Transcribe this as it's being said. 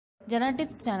JANNA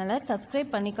Tips சேனலை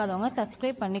subscribe பண்ணிக்காதவங்க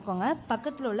subscribe பண்ணிக்கோங்க.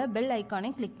 பக்கத்தில் உள்ள பெல் ஐக்கானை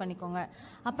கிளிக் பண்ணிக்கோங்க.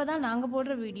 அப்பதான் நாங்க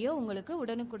போடுற வீடியோ உங்களுக்கு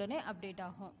உடனுக்குடனே அப்டேட்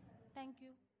ஆகும். Thank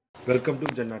you. Welcome to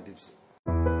JANNA Tips.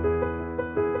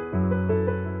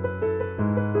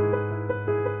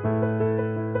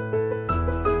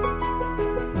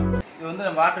 இது வந்து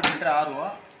வாட்டர் ஃபில்டர் ஆர்ஓ.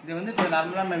 இது வந்து இப்போ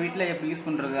நார்மலாக நம்ம வீட்டில் எப்படி யூஸ்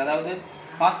பண்ணுறது, அதாவது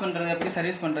வாஷ் பண்ணுறது எப்படி,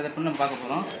 சர்வீஸ் பண்ணுறது எப்படின்னு நம்ம பார்க்க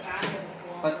போகிறோம்.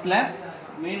 ஃபர்ஸ்ட்டில்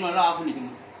மெயின் வால்வை ஆஃப்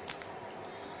பண்ணிக்கணும்.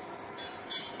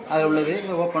 அதில் உள்ளது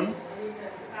இப்போ ஓப்பன்.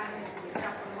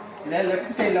 இதை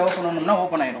லெஃப்ட் சைடில் ஓப்பன் பண்ணோம்னா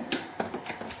ஓப்பன் ஆகிடும்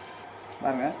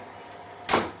பாருங்க.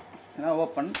 ஏன்னா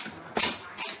ஓப்பன்.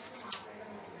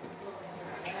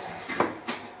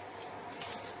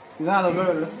 இதுதான்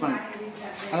அதோட லெஸ் பண்ண,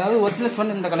 அதாவது ஒரிஜினல்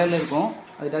ஸ்பன் இந்த கலரில் இருக்கும்.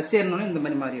 அது டஸ்ட் ஏறணும்னு இந்த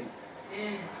மாதிரி மாறிடும்.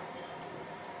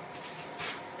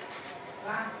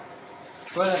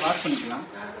 இப்போ அதை வாஷ் பண்ணிக்கலாம்.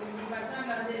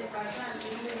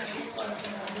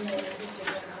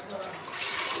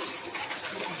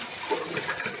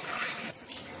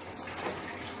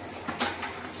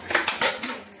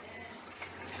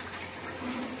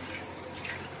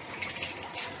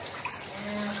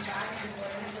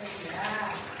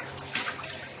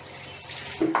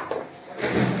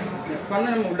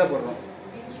 ஸ்பன்னை நம்ம உள்ளே போடுறோம்.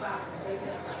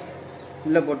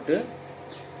 உள்ளே போட்டு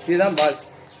இதுதான் பால்ஸ்.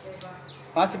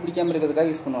 பாசி பிடிக்காமல் இருக்கிறதுக்காக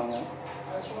யூஸ் பண்ணுவாங்க.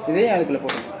 இதையும் அதுக்குள்ளே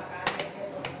போட்டுருவோம்.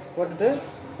 போட்டுட்டு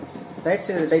ரைட்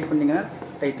சைடு டைட் பண்ணிங்கன்னா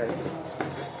டைட் ஆகிடும்.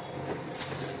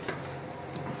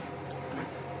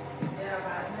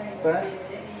 இப்போ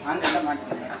ஆன்லைனில்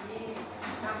மாட்டிக்கோங்க.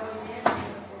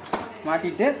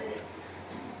 மாட்டிட்டு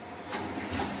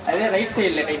அதே ரைட்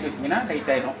சைடில் டைட் வச்சிங்கன்னா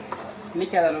டைட் ஆகிடும்.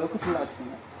 நிற்காத அளவுக்கு ஃபுல்லாக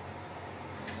வச்சுக்கோங்க.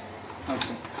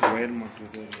 ஓகே. ஒயர்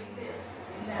மாட்டுறது.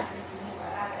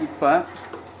 இப்போ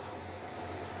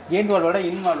கேட் வால்வோட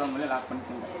இன் வால்வ் மேலே லாக்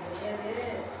பண்ணிக்கோங்க.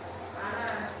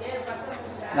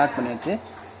 லாக் பண்ணியாச்சு.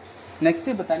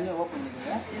 நெக்ஸ்ட்டு இப்போ தண்ணியை ஓப்பன்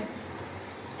பண்ணிக்கோங்க.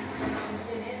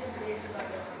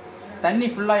 தண்ணி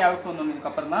ஃபுல்லாக அவுட்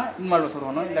வந்ததுக்கப்புறம் தான் இன் வால்வை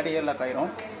சொல்லணும், இல்லாட்டி ஏர் லாக்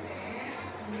ஆயிரும்.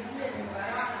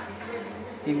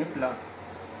 இங்கே ஃபுல்லாக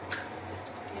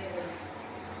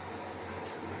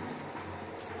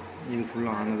இது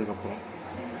ஃபுல்லாக ஆனதுக்கப்புறம்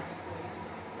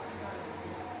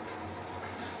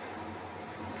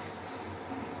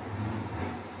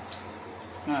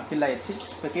ஃபில் ஆயிடுச்சு.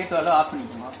 இப்போ கேட் வால்வை ஆஃப்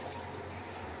பண்ணிக்கணும்.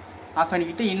 ஆஃப்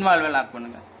பண்ணிக்கிட்டு இன் வால்வை லாக்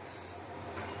பண்ணுங்கள்.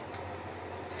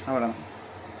 அவ்வளோதான்.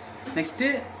 நெக்ஸ்ட்டு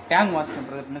டேங்க் வாஷ்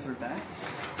பண்ணுறது அப்படின்னு சொல்லிட்டேன்.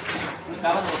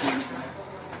 கவர் ஓப்பன் பண்ணிக்கோங்க.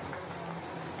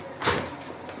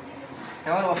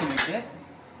 கவர் ஓப்பன் பண்ணிவிட்டு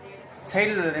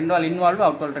சைடில் ரெண்டு வால் இன் வால்வு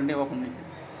அவுட் வால் ரெண்டே ஓப்பன்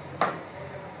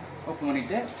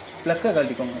பண்ணிட்டு ப்ளக்கை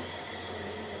கழட்டிக்கோங்க.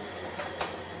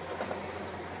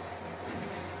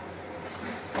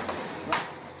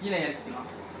 கீழே இறக்கிக்கலாம்.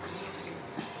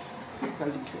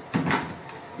 கழட்டிட்டு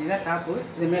இதுதான் டாப்பு.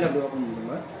 இது மேலே அப்படி ஓப்பன்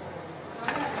பண்ணுங்க.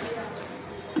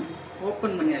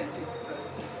 ஓப்பன் பண்ணியாச்சு.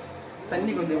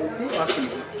 தண்ணி கொஞ்சம் ஊற்றி வாஷ்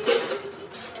பண்ணிக்கலாம்.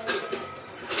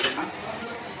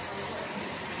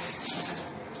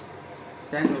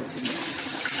 டேங்க் வச்சுருங்க.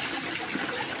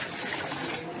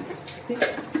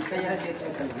 கையால் தேய்ச்சி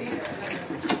கழுவி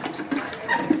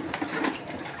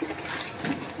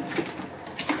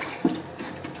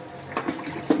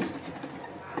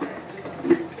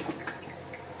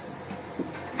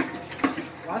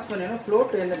வாஷ் பண்ணணும்.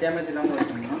 ஃப்ளோட் எந்த டேமேஜ் இல்லாமல்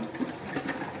வாஷ் பண்ணணும்.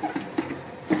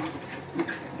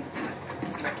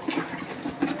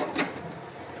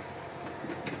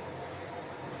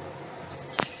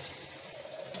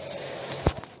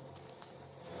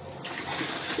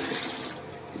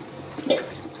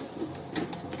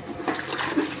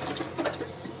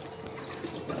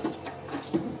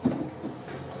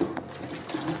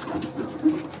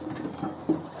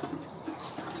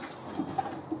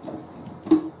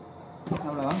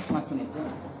 அவ்வளோதான். வாஷ் பண்ணிடுச்சு.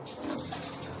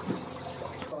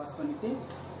 வாஷ் பண்ணிவிட்டு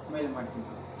மேலே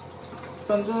மாட்டிக்கலாம்.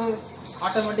 இப்போ வந்து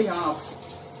ஆட்டோமேட்டிக் ஆஃப்,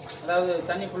 அதாவது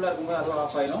தண்ணி ஃபுல்லாக இருக்கும்போது அதுவும்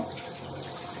ஆஃப் ஆகிடும்.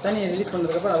 தண்ணியை ரிலீஸ்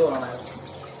பண்ணுறதுக்கப்புறம் அதுவும் ஆன் ஆகிடும்.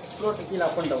 ஃப்ளோட்டு கீழே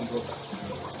அப் அண்ட் டவுன் ஃப்ளோட்.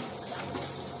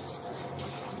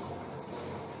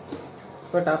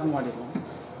 இப்போ டாப் மாட்டிடுவோம்.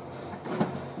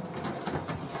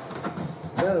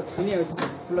 அதாவது துணியை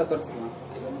வச்சு ஃபுல்லாக துடைச்சிக்கலாம்.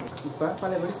 இப்போ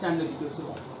பழையபடி ஸ்டாண்ட்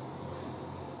வச்சுருவோம்.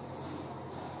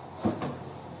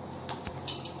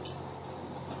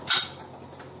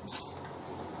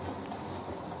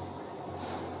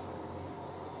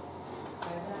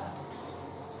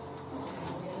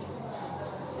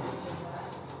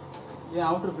 இது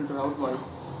அவுட்டர் ஃபில்டர் அவுட் வால்வ்.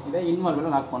 இதை இன்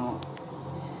வால்வில் லாக் பண்ணுவோம்.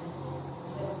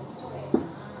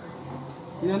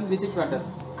 இது வந்து ரிஜெக்ட் வாட்டர்.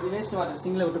 இது வேஸ்ட் வாட்டர்.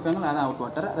 சிங்கில் விட்டுருக்காங்க, அதான் அவுட்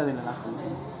வாட்டர். அதை இதில் லாக்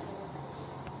பண்ணுவோம்.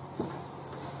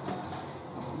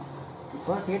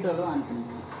 இப்போ ஹீட்டரும் ஆன்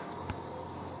பண்ணிக்கணும்.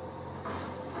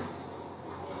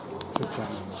 சுவிட்ச்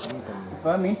ஆன் பண்ணி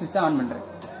இப்போ மெயின் சுவிட்சை ஆன் பண்ணுறேன்.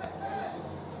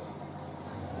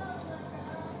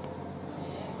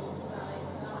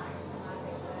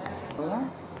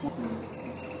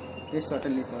 வேஸ்ட்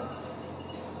வாட்டர் ரிலீஸ் ஆகும்.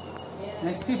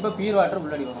 நெக்ஸ்ட்டு இப்போ பியூர் வாட்டர்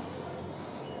உள்ளாடி வரும்.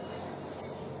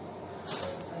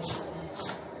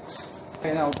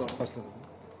 அவுட் வரும். ஃபஸ்ட்டு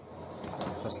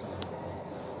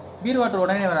பியூர் வாட்டர்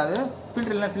உடனே வராது,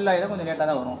 ஃபில்டர் எல்லாம் ஃபில் ஆகிதான் கொஞ்சம் லேட்டாக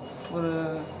தான் வரும். ஒரு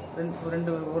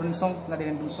ஒரு நிமிஷம் இல்லாட்டி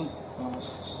 2 நிமிஷம்.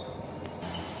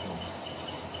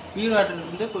 பியூர் வாட்டர்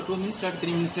வந்து இப்போ 2 மினிட்ஸ் இல்லாட்டி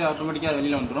 3 மினிட்ஸ் ஆட்டோமேட்டிக்காக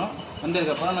வெளியில் வந்துடும்.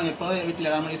 வந்ததுக்கப்புறம் நாங்கள் எப்போ வீட்டில்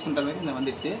எல்லாமே யூஸ் பண்ணுற மாதிரி இந்த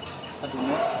வந்துடுச்சு.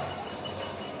 பார்த்துக்கோங்க,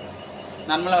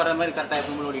 நார்மலாக வர மாதிரி கரெக்டாக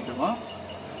எப்போ ஓடிட்டு இருக்கோம்.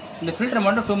 இந்த ஃபில்டரை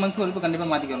மட்டும் 2 மந்த்ஸ்க்கு ஒரு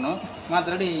கண்டிப்பாக மாற்றிக்கணும்.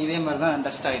 மாற்றினாடி இதே மாதிரி தான்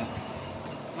டஸ்ட் ஆகிடும்.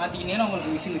 மாற்றிக்கினீங்கன்னா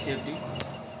உங்களுக்கு மிஷின் சேஃப்டி.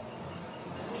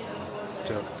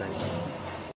 சரி, ஓகே, தேங்க்ஸ்.